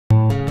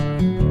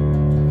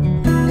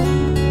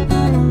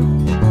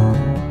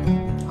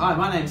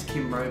My name's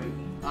Kim Roby.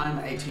 I'm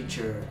a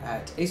teacher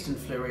at Eastern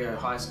Fleurieu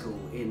High School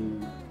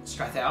in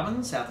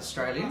Strathalbyn, South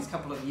Australia. For a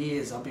couple of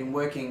years I've been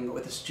working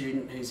with a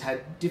student who's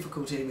had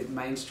difficulty with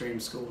mainstream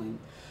schooling.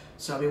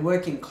 So I've been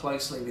working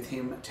closely with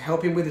him to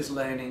help him with his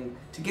learning,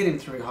 to get him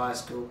through high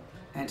school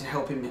and to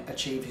help him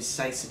achieve his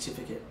SACE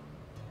certificate.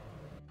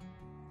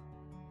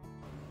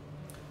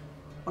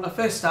 When I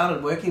first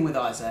started working with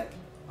Isaac,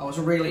 I was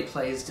really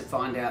pleased to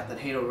find out that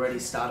he'd already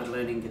started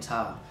learning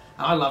guitar.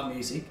 I love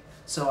music,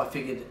 so I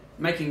figured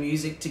making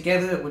music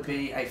together would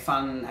be a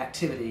fun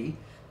activity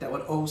that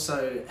would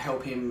also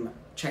help him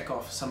check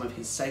off some of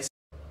his SACE.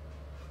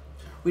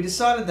 We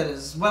decided that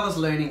as well as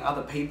learning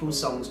other people's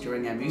songs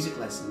during our music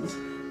lessons,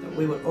 that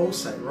we would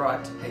also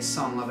write a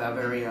song of our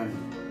very own.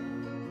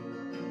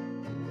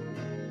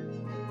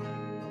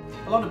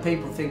 A lot of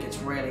people think it's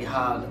really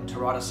hard to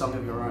write a song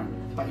of your own,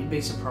 but you'd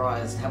be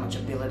surprised how much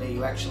ability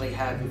you actually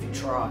have if you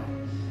try.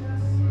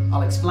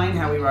 I'll explain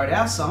how we wrote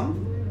our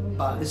song,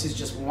 but this is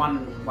just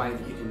one way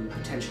that you can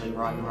potentially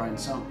write your own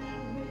song.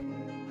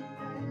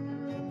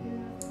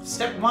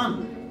 Step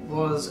one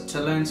was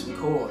to learn some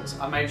chords.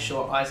 I made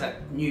sure Isaac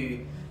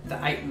knew the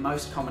 8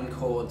 most common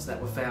chords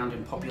that were found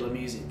in popular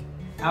music.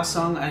 Our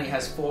song only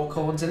has 4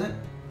 chords in it,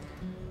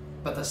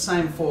 but the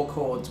same 4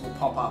 chords will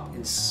pop up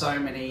in so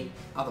many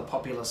other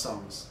popular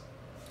songs.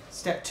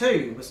 Step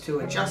 2 was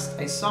to adjust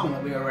a song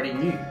that we already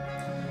knew.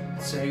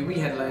 So we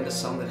had learned a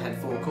song that had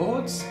 4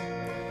 chords.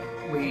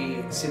 We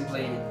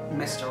simply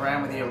messed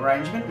around with the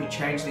arrangement. We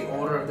changed the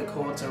order of the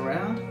chords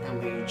around,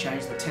 and we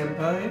changed the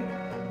tempo,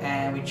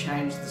 and we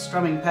changed the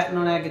strumming pattern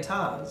on our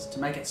guitars to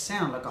make it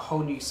sound like a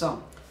whole new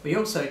song. We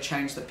also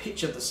changed the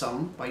pitch of the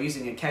song by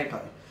using a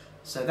capo.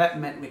 So that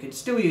meant we could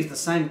still use the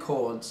same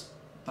chords,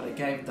 but it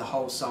gave the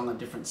whole song a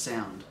different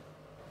sound.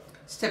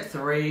 Step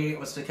 3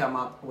 was to come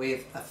up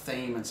with a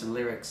theme and some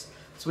lyrics.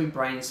 So we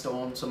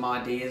brainstormed some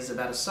ideas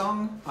about a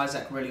song.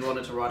 Isaac really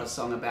wanted to write a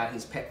song about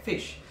his pet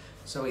fish.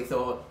 So we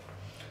thought,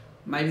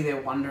 maybe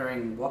they're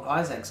wondering what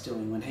Isaac's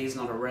doing when he's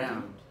not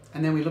around.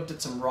 And then we looked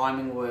at some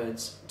rhyming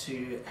words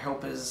to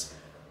help us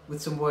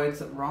with some words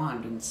that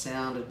rhymed and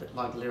sounded a bit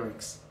like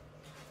lyrics.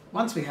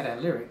 Once we had our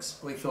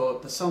lyrics, we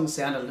thought the song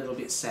sounded a little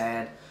bit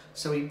sad,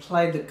 so we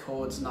played the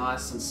chords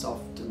nice and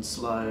soft and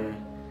slow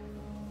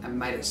and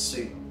made it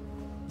suit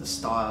the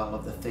style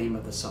of the theme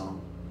of the song.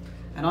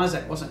 And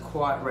Isaac wasn't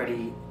quite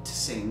ready to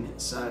sing,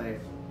 so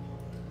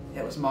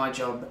it was my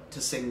job to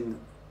sing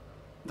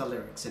the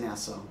lyrics in our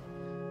song.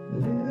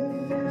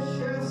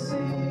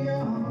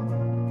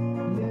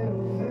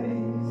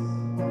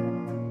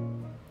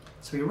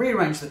 So we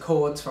rearranged the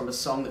chords from a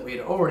song that we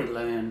had already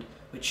learned.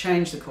 We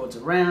changed the chords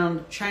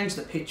around, changed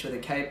the pitch with a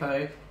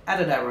capo,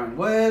 added our own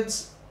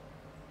words,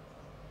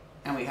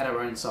 and we had our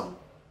own song.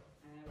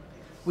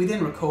 We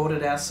then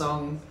recorded our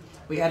song.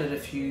 We added a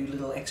few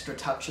little extra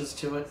touches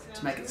to it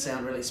to make it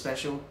sound really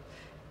special.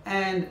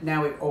 And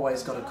now we've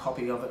always got a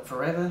copy of it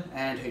forever,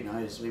 and who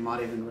knows, we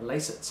might even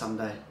release it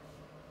someday.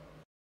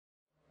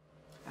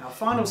 Our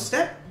final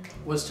step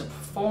was to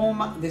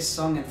perform this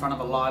song in front of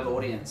a live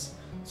audience.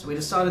 So we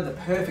decided the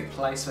perfect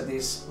place for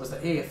this was the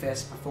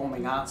EFS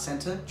Performing Arts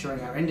Centre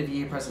during our end of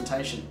year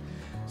presentation.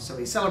 So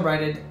we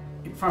celebrated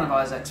in front of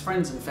Isaac's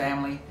friends and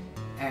family,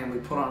 and we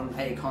put on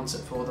a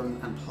concert for them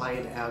and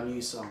played our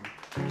new song.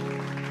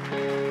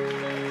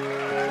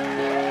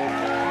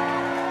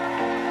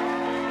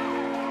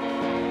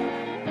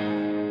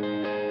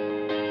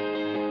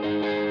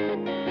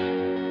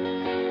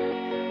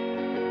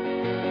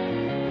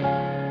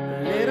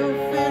 Little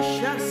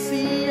fish, I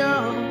see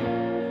your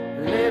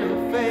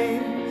little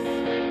face,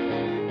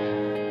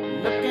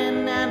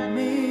 looking at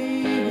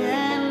me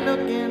and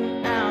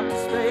looking out to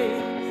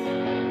space.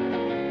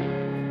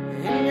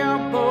 In your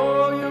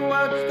bowl you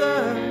watch the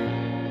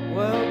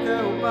world go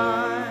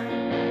by.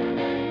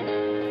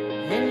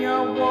 In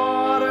your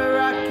water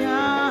I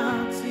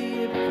can't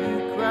see if you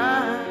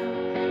cry.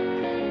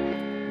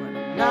 When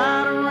I'm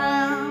not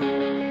around, do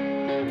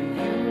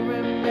you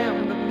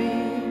remember me?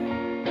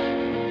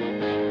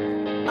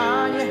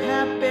 Are you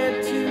happy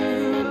to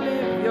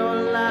live your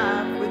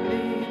life with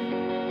me?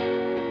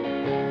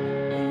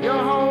 Your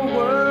whole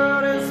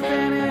world is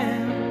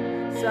spinning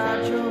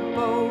inside your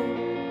boat.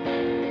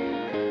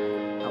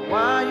 How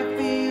are you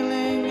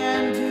feeling,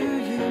 and do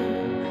you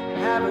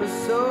have a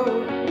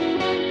soul?